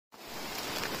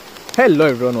Hello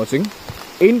everyone watching.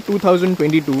 In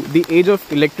 2022, the age of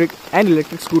electric and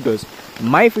electric scooters,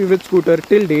 my favorite scooter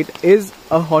till date is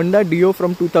a Honda Dio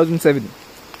from 2007.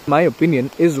 My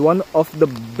opinion is one of the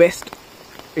best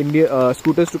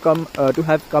scooters to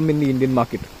have come in the Indian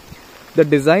market. The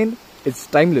design is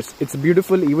timeless. It's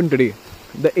beautiful even today.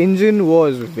 The engine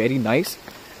was very nice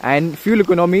and fuel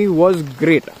economy was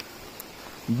great.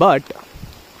 But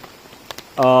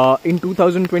in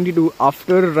 2022,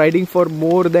 after riding for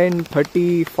more than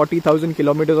 40,000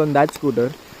 kilometers on that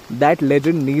scooter, that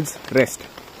legend needs rest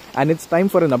and it's time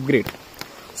for an upgrade.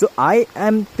 So we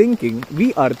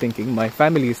are thinking, my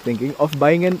family is thinking of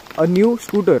buying a new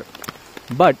scooter.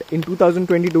 But in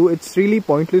 2022, it's really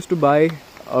pointless to buy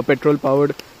a petrol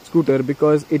powered scooter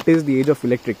because it is the age of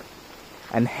electric.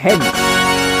 And hence,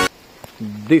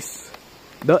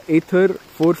 the Ather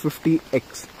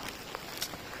 450X.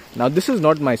 Now this is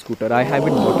not my scooter, I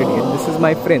haven't bought it yet, this is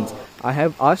my friend's. I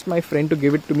have asked my friend to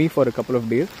give it to me for a couple of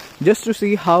days just to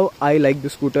see how I like the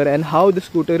scooter and how the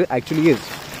scooter actually is.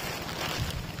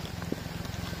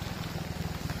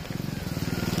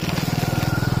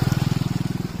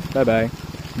 Bye bye.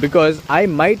 Because I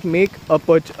might make a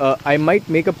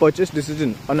purchase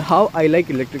decision on how I like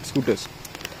electric scooters.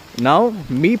 Now,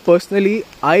 me personally,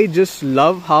 I just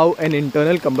love how an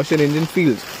internal combustion engine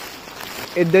feels.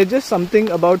 There's just something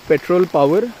about petrol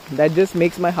power that just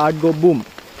makes my heart go boom.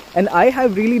 And I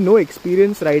have really no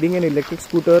experience riding an electric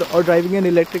scooter or driving an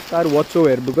electric car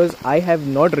whatsoever because I have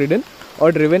not ridden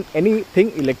or driven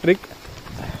anything electric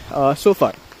so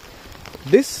far.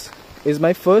 This is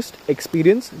my first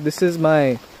experience. This is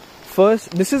my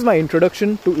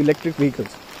introduction to electric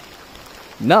vehicles.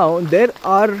 Now there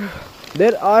are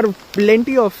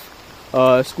plenty of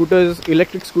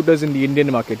electric scooters in the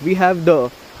Indian market. We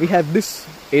have this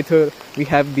Ather, we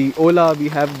have the Ola, we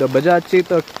have the Bajaj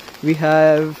Chetak, we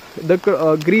have the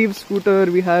Grieve scooter,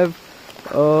 we have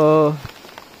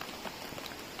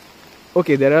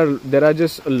okay, there are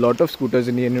just a lot of scooters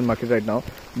in the Indian market right now,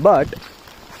 but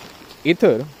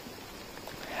Ather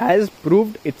has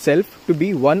proved itself to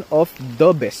be one of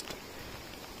the best.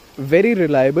 Very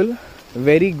reliable,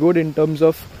 very good in terms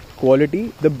of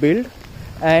quality, the build,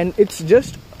 and it's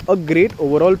just a great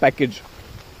overall package.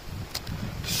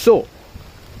 So,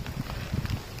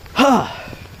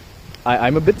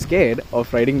 I'm a bit scared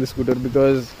of riding the scooter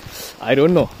because I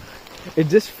don't know, it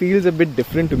just feels a bit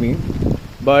different to me.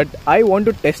 But I want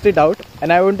to test it out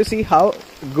and I want to see how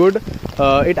good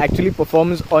it actually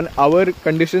performs on our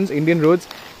conditions, Indian roads,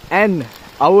 and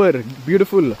our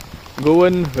beautiful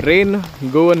Goan rain,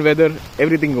 Goan weather,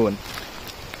 everything Goan.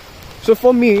 So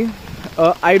for me,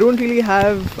 I don't really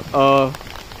have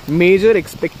major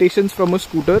expectations from a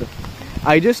scooter.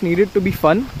 I just need it to be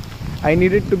fun. I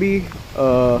need it to be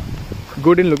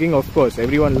good in looking, of course.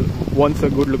 Everyone wants a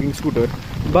good looking scooter.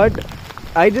 But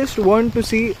I just want to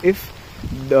see if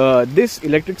this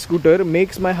electric scooter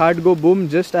makes my heart go boom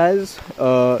just as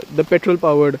the petrol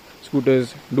powered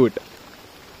scooters do it.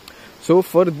 So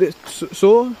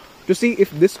to see if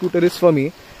this scooter is for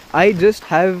me, I just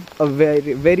have a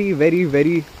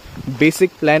very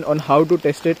basic plan on how to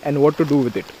test it and what to do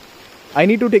with it. I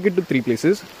need to take it to 3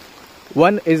 places.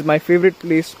 One is my favorite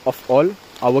place of all,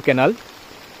 our canal.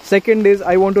 Second is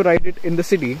I want to ride it in the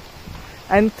city.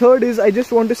 And third is I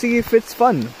just want to see if it's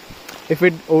fun, if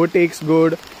it overtakes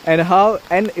good,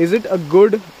 and is it a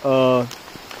good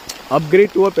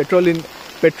upgrade to a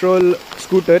petrol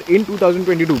scooter in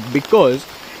 2022. Because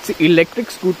see,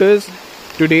 electric scooters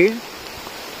today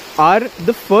are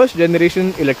the first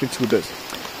generation electric scooters,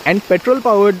 and petrol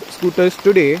powered scooters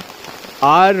today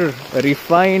are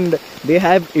refined. They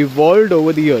have evolved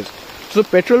over the years. So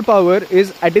petrol power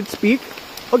is at its peak,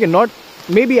 okay, not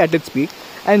maybe at its peak,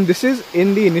 and this is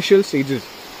in the initial stages.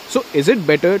 So is it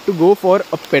better to go for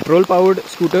a petrol powered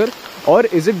scooter, or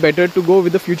is it better to go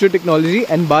with the future technology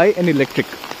and buy an electric?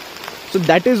 So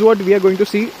that is what we are going to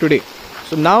see today.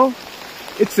 So now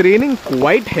it's raining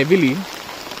quite heavily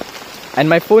and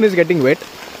my phone is getting wet.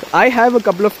 I have a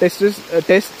couple of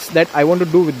tests that I want to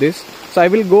do with this. So I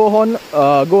will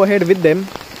go ahead with them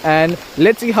and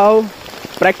let's see how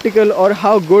practical or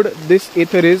how good this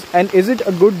Ather is, and is it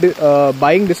a good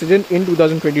buying decision in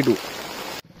 2022.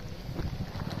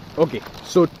 Okay,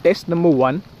 so test number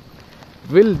 1.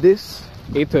 Will this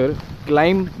Ather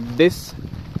climb this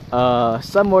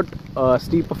somewhat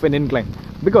steep of an incline?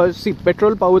 Because see,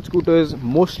 petrol powered scooters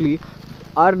mostly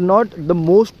are not the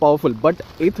most powerful, but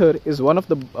Ather is one of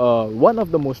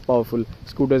the most powerful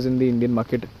scooters in the Indian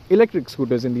market, electric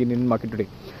scooters in the Indian market today.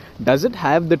 Does it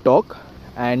have the torque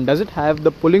and does it have the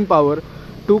pulling power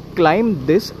to climb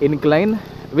this incline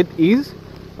with ease?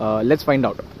 Let's find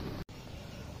out.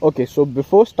 Okay, so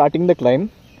before starting the climb,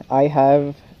 I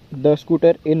have the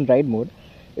scooter in ride mode.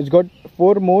 It's got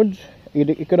 4 modes: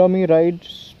 economy, ride,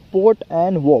 sport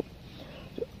and warp.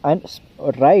 And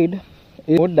ride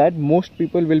is mode that most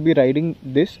people will be riding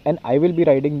this, and I will be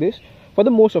riding this for the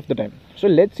most of the time. So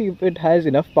let's see if it has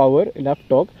enough power, enough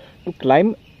torque to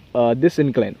climb this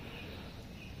incline.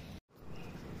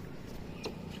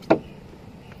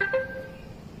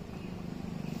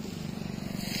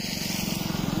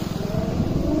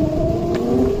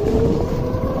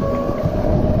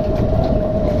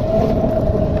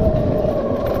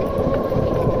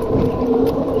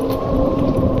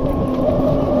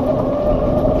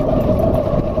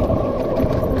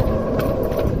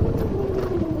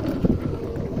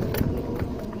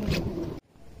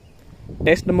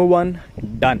 Test number 1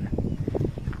 done.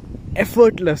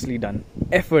 Effortlessly done.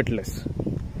 Effortless.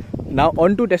 Now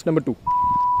on to test number 2.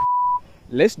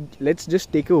 Let's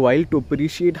just take a while to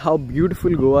appreciate how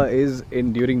beautiful Goa is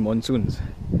during monsoons.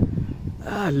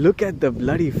 Look at the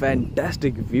bloody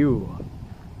fantastic view.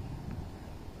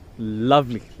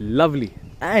 Lovely, lovely,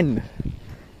 and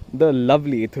the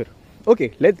lovely Ather.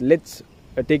 Okay, let's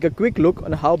take a quick look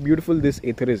on how beautiful this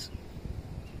Ather is.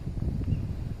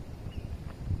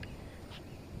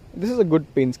 This is a good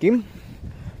paint scheme,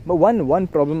 but one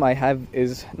problem I have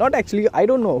is not actually, I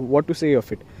don't know what to say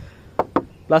of it.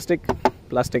 Plastic,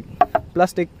 plastic,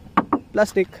 plastic,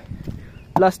 plastic,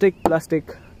 plastic,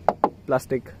 plastic,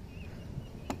 plastic,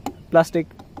 plastic,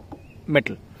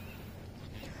 metal.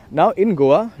 Now in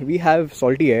Goa we have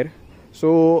salty air,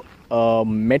 so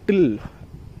metal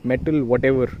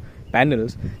whatever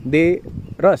panels, they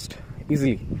rust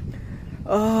easily.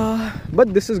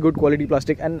 But this is good quality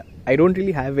plastic, and I don't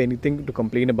really have anything to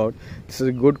complain about. This is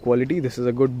a good quality, this is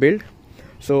a good build,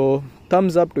 so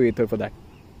thumbs up to Ather for that.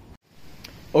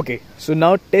 Okay, so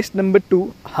now test number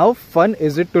 2. How fun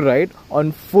is it to ride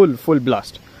on full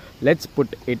blast? Let's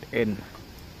put it in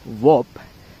warp.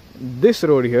 This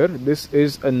road here, this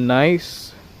is a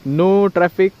nice, no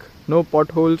traffic, no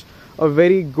potholes, a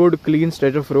very good clean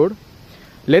stretch of road.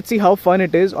 Let's see how fun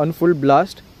it is on full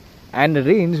blast. And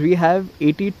range, we have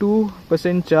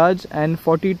 82% charge and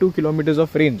 42 kilometers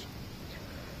of range.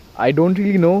 I don't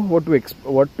really know what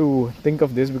to think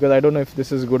of this, because I don't know if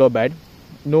this is good or bad.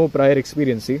 No prior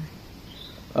experience, see.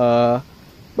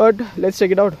 But let's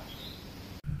check it out.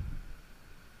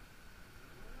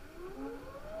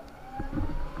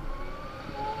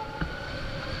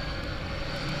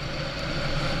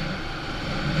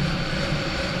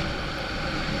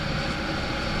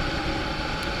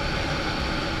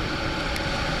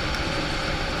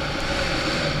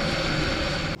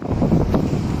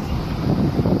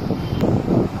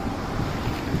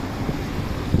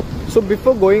 So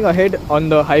before going ahead on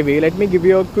the highway, let me give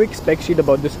you a quick spec sheet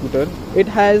about this scooter. It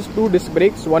has 2 disc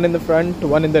brakes, one in the front,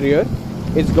 one in the rear.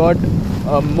 It's got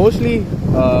mostly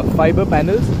fiber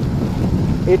panels.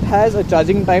 It has a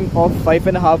charging time of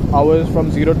 5.5 hours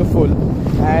from 0 to full,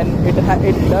 and it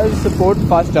does support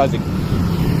fast charging.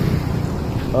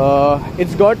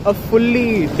 It's got a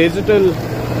fully digital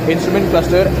instrument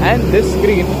cluster, and this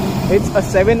screen, it's a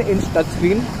 7-inch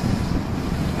touchscreen.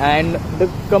 And the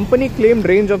company claimed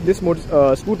range of this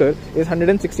scooter is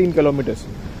 116 kilometers,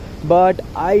 but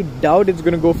I doubt it's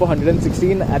going to go for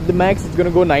 116. At the max it's going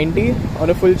to go 90 on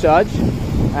a full charge,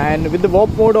 and with the warp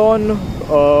mode on,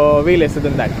 way lesser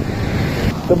than that.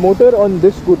 The motor on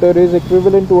this scooter is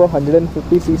equivalent to a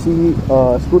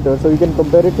 150cc scooter, so you can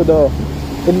compare it to the,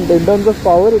 in terms of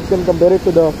power, you can compare it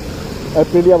to the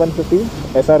Aprilia 150,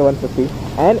 SR 150,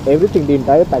 and everything, the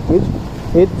entire package.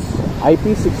 It's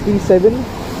IP67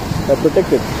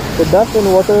 protected, so dust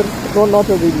and water, not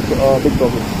a really big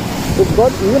problem. It's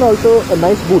got even also a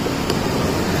nice boot.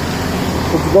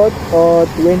 It's got a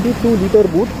 22-liter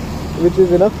boot, which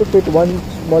is enough to fit one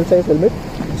small size helmet,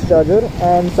 charger,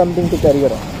 and something to carry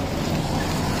around.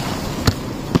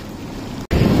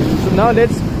 So now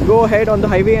let's go ahead on the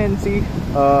highway and see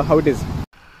how it is.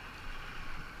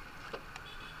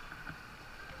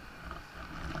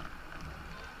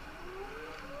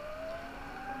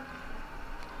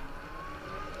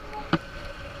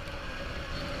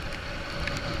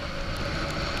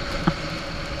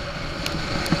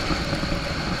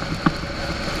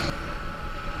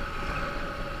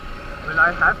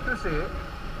 I have to say,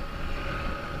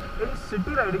 in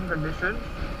city riding conditions,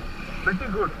 pretty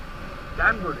good,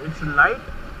 damn good. It's light,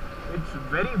 it's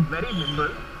very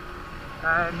nimble,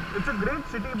 and it's a great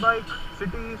city bike,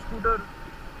 city scooter.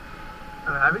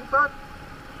 I'm having fun.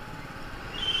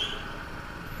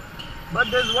 But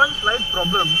there's one slight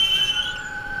problem.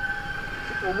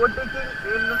 Overtaking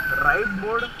in ride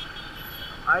mode,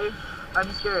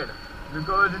 I'm scared.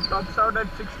 because it tops out at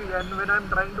 60, and when I'm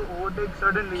trying to overtake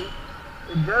suddenly,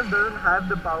 it just doesn't have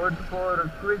the power for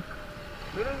quick,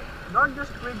 meaning not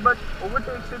just quick but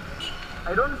overtakes it.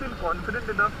 I don't feel confident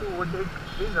enough to overtake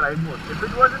in ride mode. If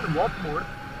it was in warp mode,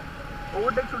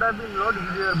 overtakes would have been a lot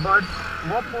easier, but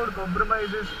warp mode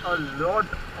compromises a lot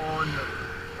on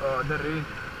the range.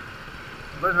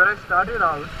 Because when I started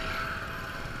out,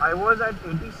 I was at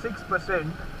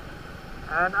 86%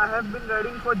 and I have been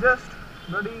riding for just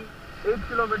maybe 8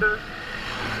 kilometers.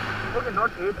 Okay,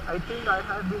 not 8, I think I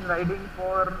have been riding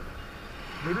for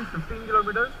maybe 15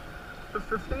 kilometers. So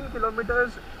 15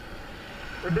 kilometers,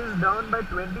 it is down by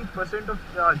 20% of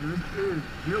charge, which is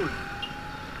huge.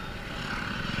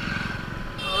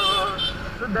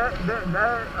 So that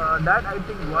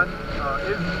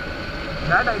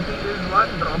I think is one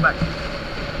drawback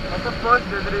of a first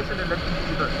generation electric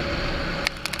scooter.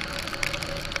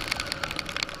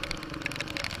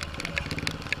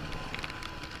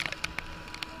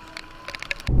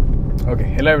 Okay,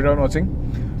 hello everyone watching.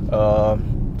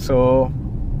 So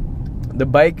the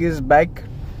bike is back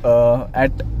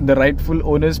at the rightful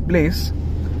owner's place,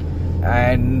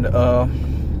 and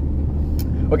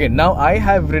okay, now I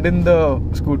have ridden the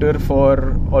scooter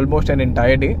for almost an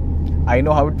entire day. I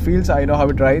know how it feels, I know how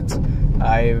it rides.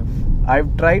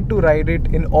 I've tried to ride it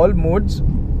in all modes,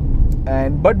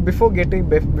 but before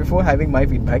having my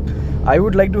feedback, I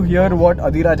would like to hear what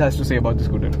Adhiraj has to say about the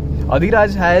scooter.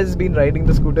 Adhiraj has been riding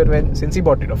the scooter since he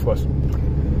bought it, of course,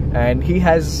 and he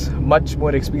has much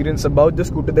more experience about the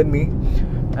scooter than me.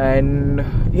 And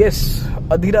yes,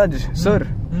 Adhiraj, sir,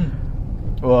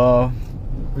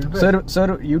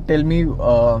 sir, you tell me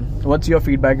what's your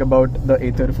feedback about the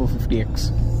Ather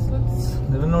 450X?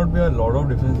 There will not be a lot of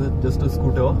difference, it's just a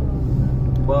scooter,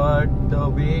 but the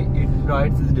way it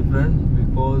rides is different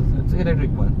because it's an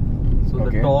electric one. So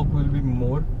the torque will be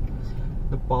more,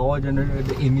 the power generated at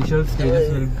the initial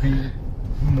stages will be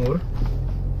more.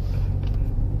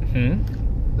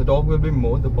 The torque will be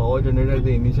more, the power generated at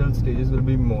the initial stages will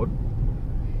be more.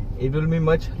 It will be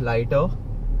much lighter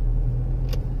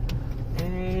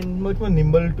and much more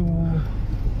nimble to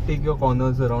take your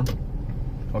corners around.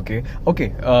 Okay.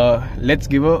 Let's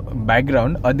give a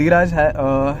background. Adhiraj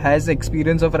has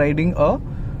experience of riding a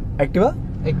Activa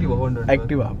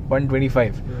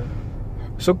 125. Yeah.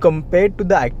 So compared to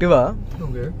the Activa,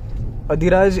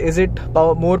 Adhiraj, is it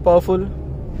more powerful?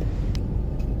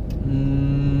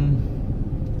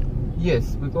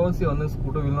 Yes, because on the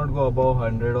scooter will not go above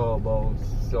 100 or above,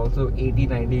 also 80,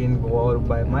 90 in Goa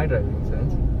by my driving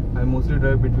sense. I mostly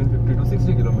drive between 50 to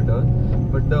 60 kilometers,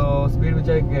 but the speed which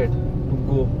I get to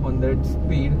go on that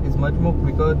speed is much more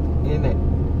quicker in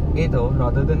Ather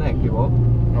rather than Activa.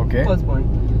 Okay. First point.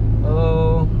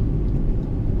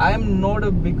 I am not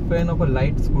a big fan of a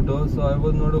light scooter, so I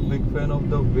was not a big fan of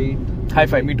the weight. High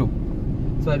five, me too.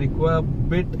 So I require a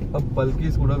bulky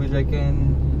scooter which I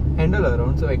can handle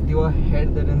around. So Activa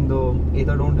had that and the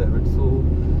Ather don't have it. So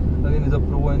again, it's a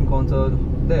pro and cons are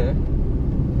there.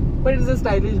 But it's a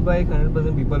stylish bike.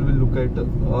 100% people will look at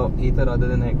Ather rather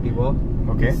than Activa.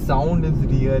 Okay. The sound is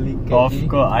really catchy. Of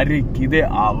course, Ari, kide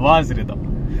awaaz rida.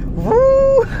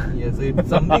 Woo! Yes, it's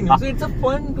something. So it's a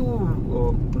fun to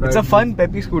ride. It's a fun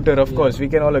peppy scooter, of course. We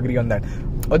can all agree on that.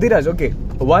 Adhiraj, okay.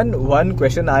 One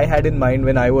question I had in mind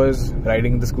when I was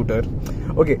riding the scooter.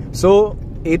 Okay, so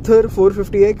Ather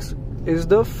 450X is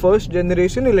the first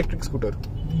generation electric scooter.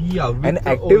 Yeah, with and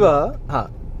Activa,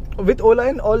 with Ola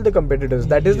and all the competitors,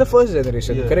 that is the first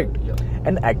generation, correct? Yeah.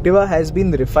 And Activa has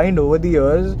been refined over the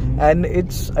years, and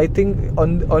it's, I think,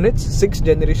 on its 6th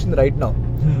generation right now.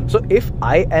 So if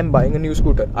I am buying a new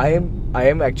scooter, I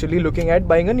am actually looking at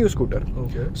buying a new scooter.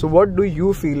 Okay. So what do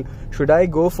you feel? Should I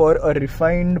go for a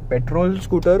refined petrol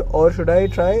scooter or should I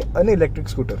try an electric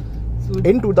scooter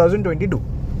in 2022?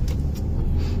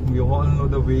 We all know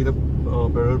the way the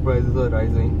petrol prices are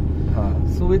rising.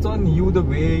 So it's on you the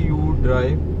way you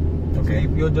drive. Okay.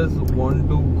 So if you just want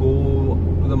to go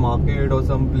to the market or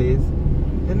some place,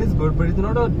 then it's good. But it's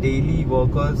not a daily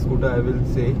worker scooter, I will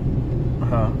say.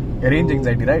 Range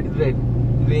anxiety, right? Right.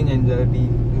 Range anxiety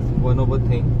is one of a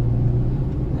thing.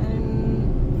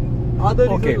 And other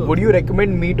okay. Would you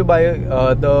recommend me to buy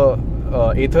the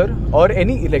Ather or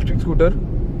any electric scooter?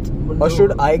 Or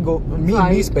should I go,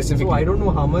 me specifically? So I don't know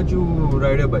how much you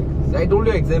ride a bike. I told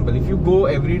you example, if you go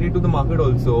every day to the market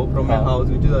also from your house,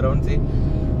 which is around say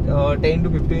 10 to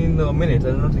 15 minutes, I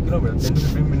don't know, 6 kilometers, 10 to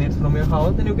 15 minutes from your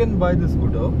house, then you can buy the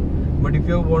scooter. But if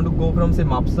you want to go from say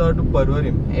Mapsa to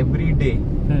Parvarim every day,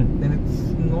 then it's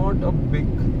not a big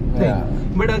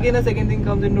thing. But again, a second thing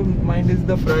comes into mind is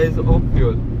the price of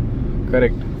fuel.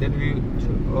 Correct. Then we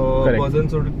should person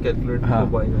should calculate for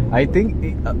buying. I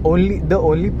think the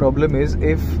only problem is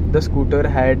if the scooter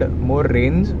had more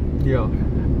range. Yeah.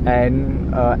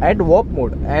 And at warp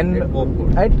mode and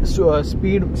at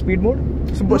speed mode,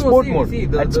 sport mode.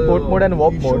 At sport mode and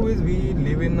warp mode. The issue is we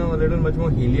live in a little much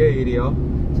more hillier area,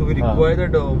 so we require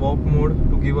that warp mode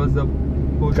to give us the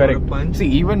push or the punch. See,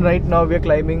 even right now we are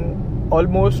climbing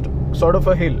almost sort of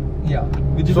a hill. Yeah,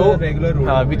 which is a regular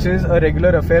road. Which is a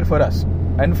regular affair for us.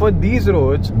 And for these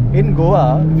roads in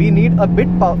Goa, we need a bit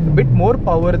more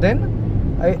power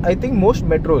than I think most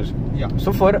metros. Yeah.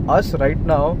 So for us right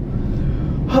now,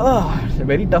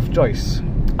 very tough choice.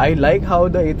 I like how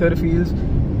the Ather feels.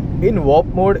 In warp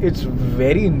mode, it's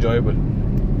very enjoyable.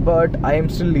 But I am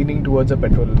still leaning towards a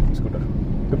petrol scooter,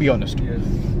 to be honest. Yes.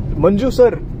 Manju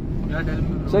sir. Yeah, tell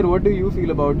me. Sir, what do you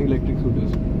feel about electric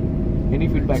scooters? Any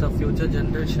feedback? It's a future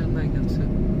generation, I can say.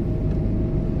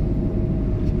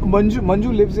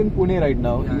 Manju lives in Pune right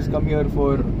now. Yeah, He's come here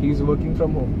he's working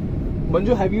from home.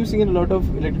 Manju, have you seen a lot of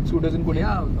electric scooters in Pune?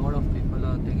 Yeah, a lot of people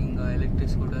are taking electric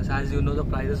scooters. As you know, the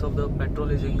prices of the petrol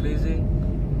is increasing.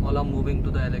 All are moving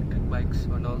to the electric bikes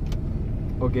and all.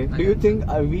 Okay. Do you think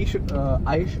we should,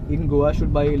 in Goa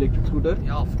should buy electric scooter?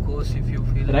 Yeah, of course, if you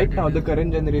feel right now, the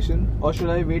current generation, or should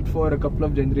I wait for a couple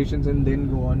of generations and then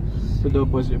go on to the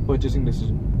purchasing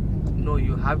decision? No,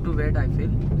 you have to wait, I feel,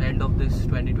 end of this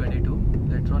 2022.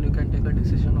 Later on, you can take a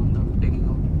decision on the taking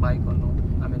a bike or not.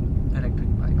 I mean, electric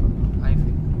bike or not, I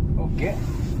feel. Okay.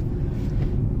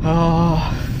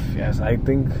 Yes, I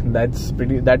think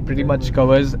that pretty much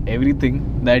covers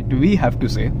everything that we have to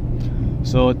say.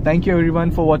 So thank you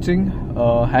everyone for watching.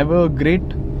 Have a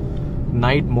great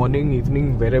night, morning,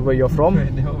 evening, wherever you're from.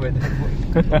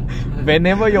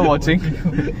 Whenever you're watching.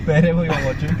 Wherever you're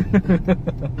watching.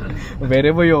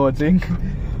 Wherever you're watching.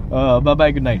 Bye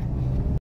bye, good night.